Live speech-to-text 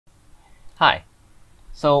Hi.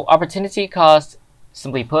 So opportunity cost,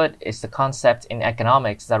 simply put, is the concept in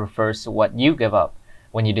economics that refers to what you give up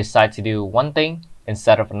when you decide to do one thing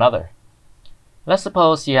instead of another. Let's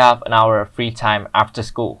suppose you have an hour of free time after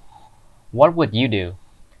school. What would you do?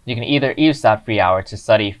 You can either use that free hour to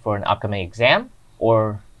study for an upcoming exam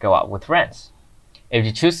or go out with friends. If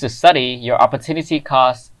you choose to study, your opportunity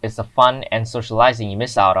cost is the fun and socializing you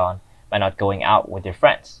miss out on by not going out with your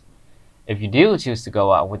friends. If you do choose to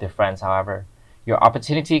go out with your friends, however, your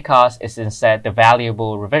opportunity cost is instead the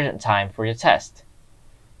valuable revision time for your test.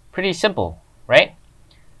 Pretty simple, right?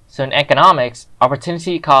 So in economics,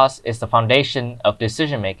 opportunity cost is the foundation of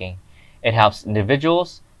decision making. It helps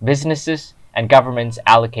individuals, businesses, and governments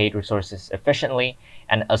allocate resources efficiently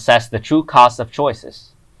and assess the true cost of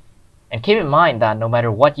choices. And keep in mind that no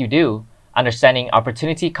matter what you do, understanding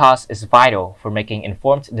opportunity cost is vital for making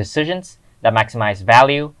informed decisions that maximize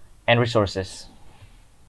value and resources.